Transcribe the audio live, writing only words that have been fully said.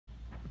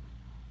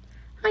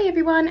Hi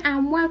everyone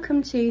and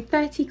welcome to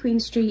 30 Queen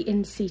Street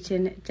in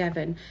Seaton,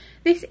 Devon.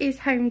 This is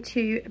home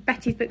to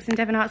Betty's Books and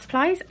Devon Art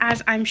Supplies,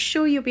 as I'm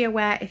sure you'll be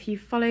aware if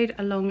you've followed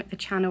along the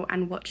channel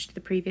and watched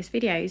the previous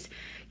videos.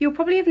 You'll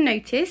probably have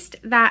noticed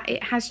that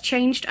it has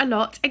changed a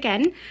lot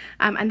again,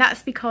 and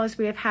that's because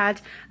we have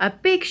had a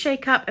big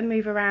shake up and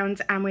move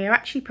around, and we are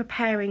actually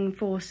preparing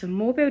for some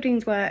more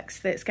buildings works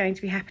that's going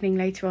to be happening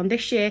later on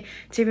this year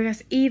to give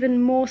us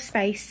even more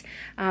space,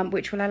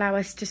 which will allow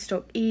us to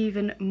stock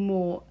even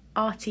more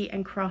arty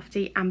and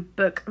crafty and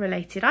book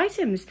related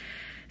items.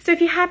 So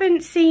if you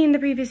haven't seen the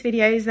previous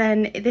videos,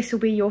 then this will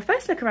be your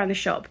first look around the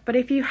shop, but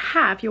if you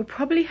have, you'll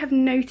probably have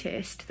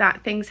noticed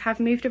that things have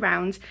moved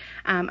around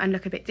and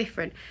look a bit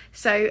different.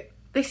 So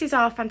this is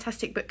our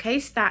fantastic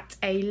bookcase that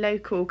a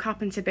local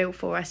carpenter built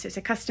for us. It's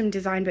a custom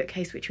design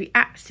bookcase which we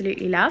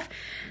absolutely love.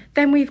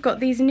 Then we've got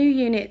these new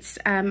units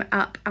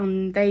up,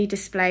 and they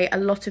display a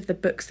lot of the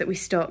books that we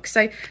stock.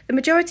 So the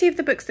majority of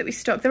the books that we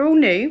stock, they're all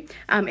new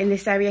in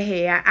this area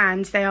here,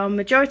 and they are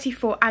majority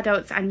for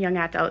adults and young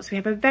adults. We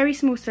have a very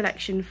small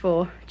selection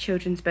for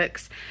children's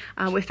books.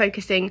 We're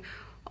focusing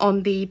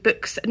on the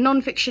books,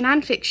 non-fiction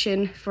and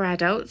fiction for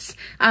adults.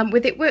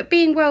 With it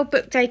being World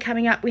Book Day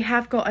coming up, we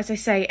have got, as I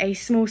say, a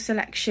small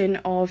selection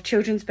of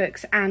children's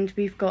books, and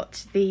we've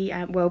got the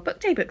World Book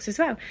Day books as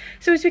well.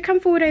 So as we come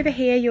forward over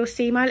here, you'll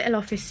see my little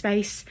office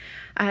space.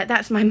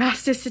 That's my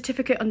master's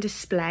certificate on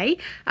display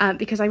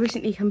because I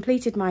recently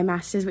completed my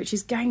master's, which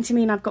is going to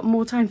mean I've got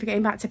more time for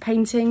getting back to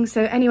painting.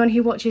 So anyone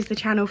who watches the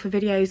channel for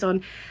videos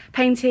on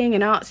painting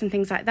and arts and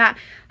things like that,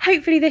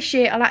 hopefully this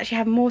year I'll actually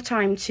have more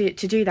time to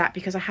do that,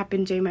 because I have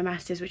been doing my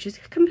master's, which is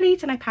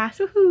complete, and I passed.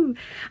 Woohoo!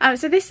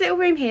 So this little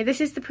room here,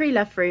 this is the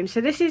pre-love room.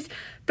 So this is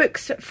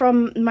books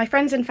from my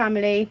friends and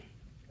family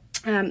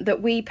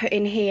that we put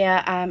in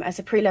here as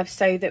a pre-love,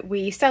 so that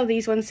we sell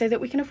these ones so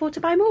that we can afford to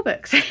buy more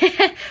books.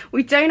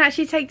 We don't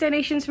actually take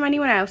donations from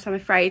anyone else, I'm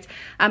afraid,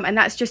 and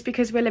that's just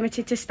because we're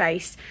limited to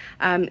space.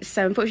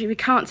 So unfortunately we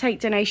can't take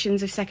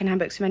donations of second-hand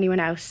books from anyone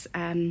else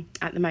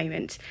at the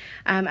moment.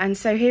 And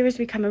so here, as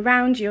we come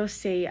around, you'll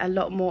see a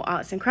lot more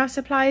arts and crafts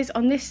supplies.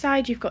 On this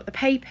side you've got the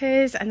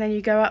papers, and then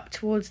you go up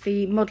towards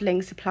the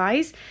modelling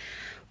supplies.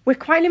 We're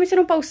quite limited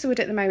on balsa wood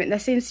at the moment. There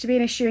seems to be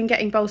an issue in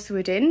getting balsa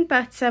wood in,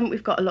 but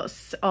we've got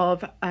lots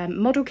of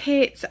model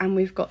kits, and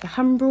we've got the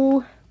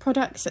Humbrol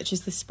products such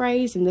as the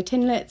sprays and the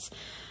tinlets,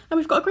 and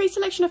we've got a great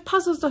selection of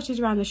puzzles dotted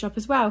around the shop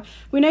as well.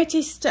 We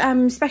noticed,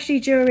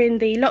 especially during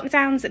the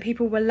lockdowns, that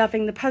people were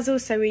loving the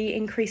puzzles, so we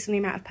increased on the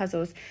amount of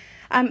puzzles.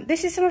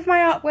 This is some of my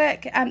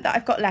artwork that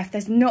I've got left.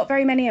 There's not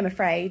very many, I'm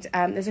afraid.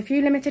 There's a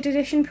few limited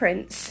edition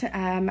prints,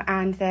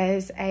 and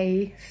there's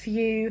a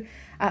few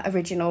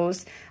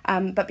originals,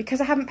 but because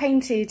I haven't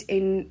painted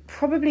in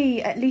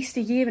probably at least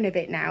a year and a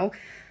bit now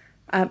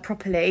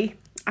properly,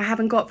 I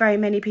haven't got very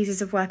many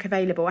pieces of work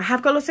available. I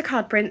have got lots of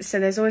card prints, so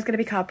there's always going to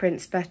be card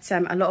prints, but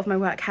a lot of my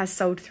work has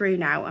sold through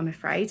now, I'm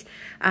afraid.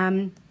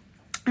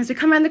 As we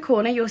come around the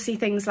corner, you'll see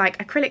things like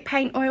acrylic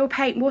paint, oil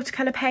paint,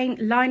 watercolour paint,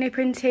 lino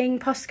printing,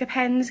 Posca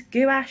pens,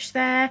 gouache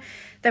there.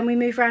 Then we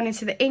move around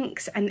into the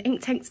inks and the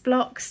Inktense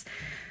blocks.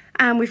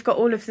 And we've got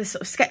all of the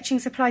sort of sketching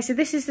supplies. So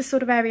this is the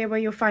sort of area where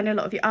you'll find a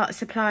lot of your art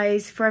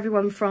supplies for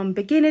everyone from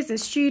beginners and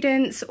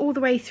students all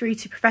the way through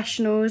to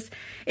professionals.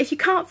 If you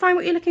can't find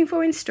what you're looking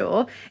for in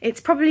store,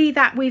 it's probably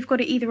that we've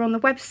got it either on the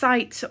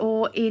website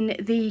or in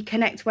the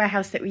Connect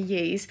warehouse that we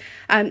use.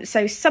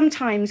 So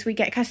sometimes we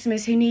get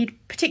customers who need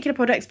particular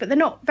products, but they're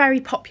not very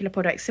popular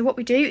products. So what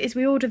we do is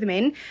we order them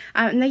in,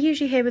 and they're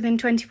usually here within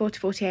 24 to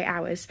 48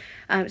 hours.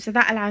 So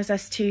that allows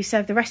us to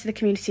serve the rest of the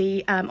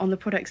community on the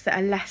products that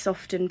are less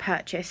often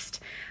purchased.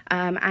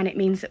 And it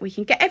means that we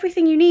can get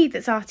everything you need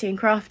that's arty and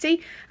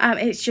crafty.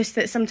 It's just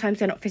that sometimes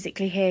they're not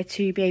physically here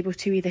to be able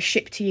to either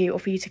ship to you or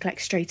for you to collect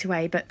straight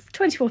away, but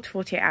 24 to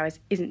 48 hours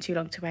isn't too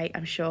long to wait,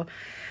 I'm sure.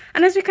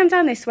 And as we come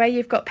down this way,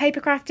 you've got paper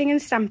crafting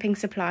and stamping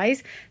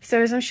supplies.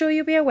 So as I'm sure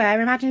you'll be aware,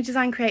 Imagine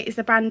Design Create is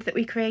the brand that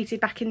we created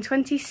back in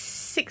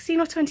 2016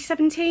 or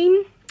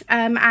 2017,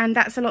 and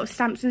that's a lot of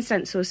stamps and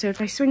stencils. So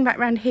if I swing back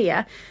round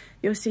here,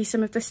 you'll see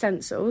some of the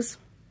stencils.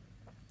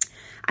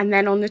 And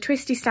then on the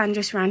twisty stand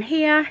just around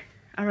here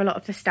are a lot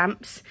of the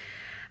stamps.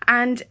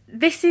 And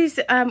this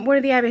is one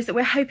of the areas that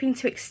we're hoping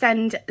to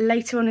extend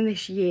later on in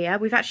this year.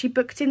 We've actually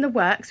booked in the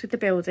works with the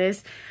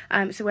builders,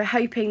 so we're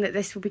hoping that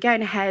this will be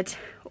going ahead,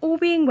 all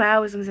being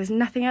well, as long as there's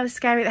nothing else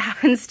scary that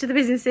happens to the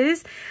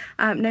businesses,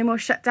 no more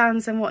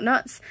shutdowns and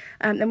whatnots.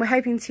 Then we're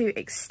hoping to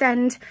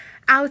extend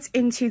out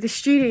into the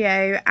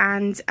studio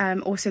and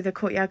also the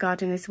courtyard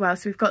garden as well.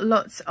 So we've got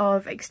lots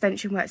of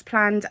extension works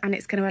planned, and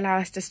it's going to allow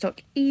us to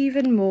stock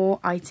even more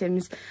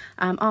items,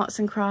 arts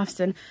and crafts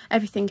and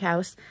everything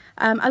else.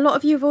 A lot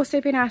of you have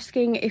also been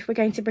asking if we're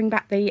going to bring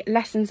back the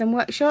lessons and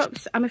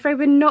workshops. I'm afraid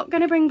we're not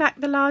going to bring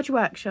back the large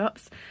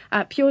workshops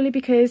purely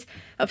because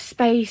of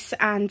space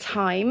and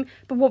time,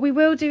 but what we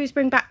will do is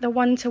bring back the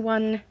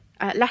one-to-one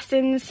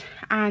lessons,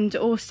 and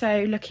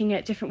also looking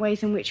at different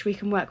ways in which we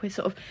can work with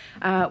sort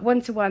of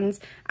one-to-ones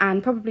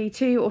and probably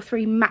 2 or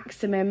 3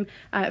 maximum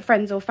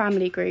friends or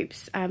family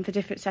groups for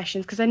different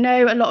sessions, because I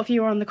know a lot of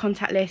you are on the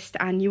contact list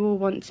and you all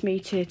want me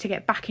to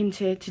get back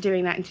into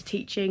doing that, into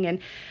teaching and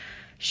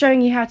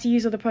showing you how to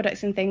use all the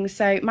products and things.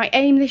 So my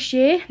aim this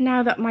year,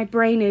 now that my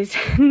brain is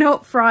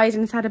not fried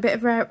and has had a bit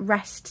of a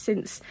rest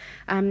since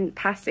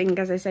passing,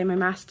 as I say, my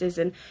masters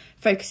and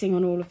focusing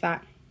on all of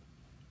that,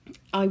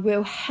 I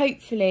will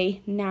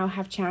hopefully now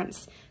have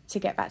chance to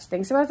get back to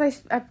things. So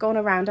as I've gone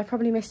around, I've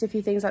probably missed a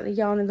few things like the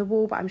yarn and the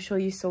wool, but I'm sure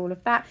you saw all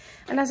of that.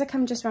 And as I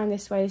come just around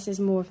this way, this is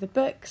more of the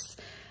books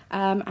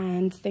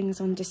and things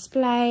on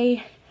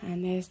display,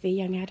 and there's the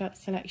young adult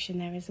selection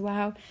there as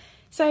well.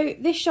 So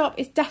this shop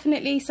is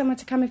definitely somewhere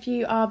to come if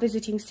you are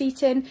visiting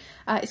Seaton.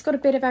 It's got a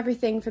bit of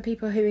everything for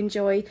people who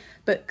enjoy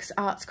books,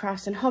 arts,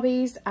 crafts and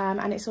hobbies.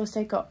 And it's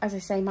also got, as I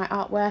say, my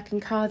artwork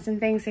and cards and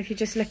things. So if you're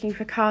just looking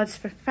for cards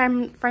for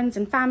friends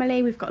and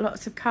family, we've got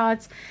lots of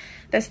cards.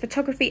 There's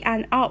photography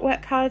and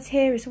artwork cards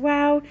here as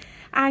well.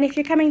 And if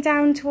you're coming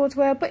down towards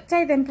World Book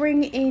Day, then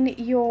bring in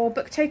your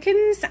book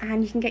tokens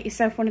and you can get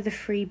yourself one of the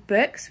free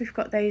books. We've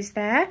got those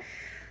there.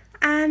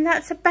 And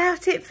that's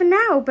about it for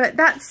now, but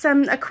that's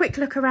a quick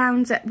look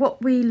around at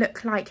what we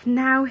look like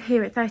now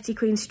here at 30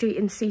 Queen Street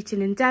in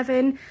Seaton in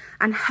Devon,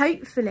 and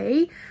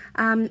hopefully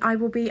I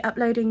will be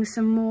uploading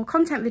some more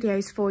content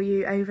videos for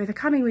you over the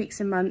coming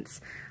weeks and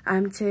months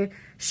to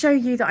show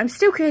you that I'm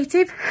still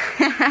creative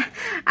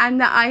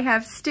and that I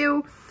have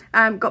still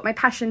got my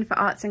passion for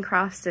arts and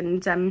crafts,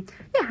 and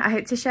yeah, I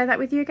hope to share that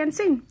with you again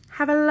soon.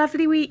 Have a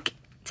lovely week,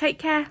 take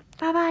care,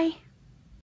 bye bye.